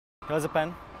Here's a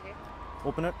pen. Okay.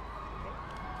 Open it. Okay.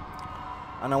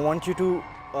 And I want you to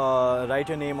write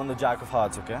your name on the Jack of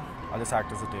Hearts, okay? I'll just act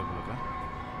as a table, okay?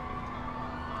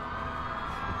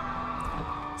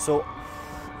 So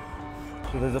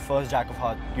this is the first Jack of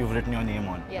Hearts you've written your name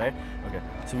on, right? Okay.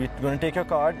 So we're going to take your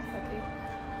card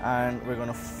and we're going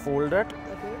to fold it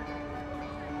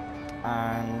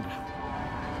and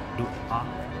do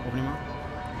open your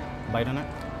mouth, bite on it.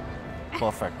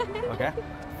 Perfect. Okay.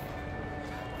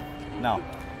 Now,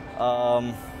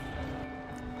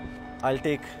 I'll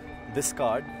take this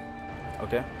card.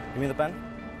 Okay. Give me the pen.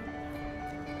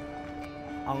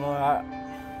 I'm gonna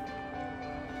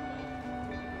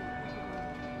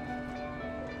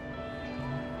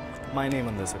my name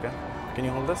on this. Okay. Can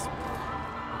you hold this?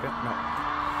 Okay. No.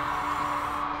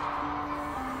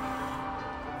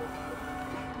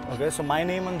 Okay. So my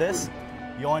name on this,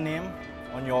 your name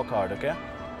on your card. Okay.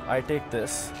 I take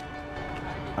this,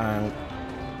 and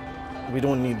we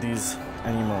don't need these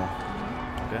anymore.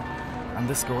 Okay. And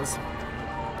this goes.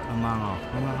 Oh no.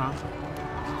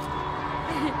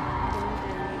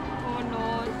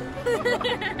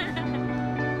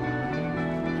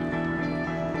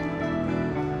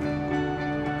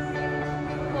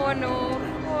 Oh no.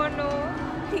 Oh no.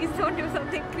 Please don't do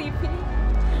something creepy.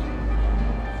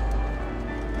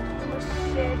 Oh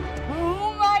shit.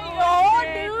 Oh my god,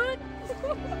 dude.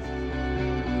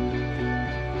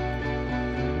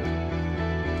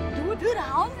 Dude,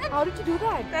 how did you do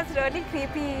that? That's really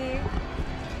creepy.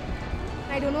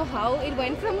 I don't know how it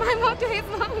went from my mouth to his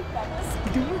mouth.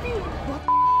 Dude, what?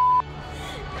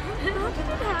 How did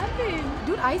it happen?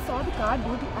 Dude, I saw the card,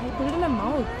 dude. I put it in my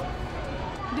mouth.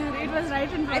 Dude, it was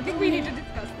right in front. I think we need to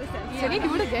discuss this. Shall we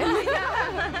do it again?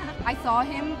 I saw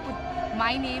him put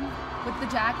my name with the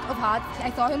Jack of Hearts. I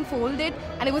saw him fold it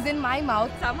and it was in my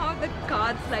mouth. Somehow the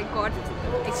cards got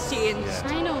exchanged.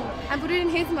 Yeah. I know. I put it in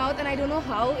his mouth and I don't know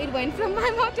how it went from my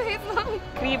mouth to his mouth.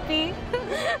 Creepy.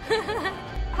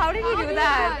 How did you do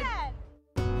that?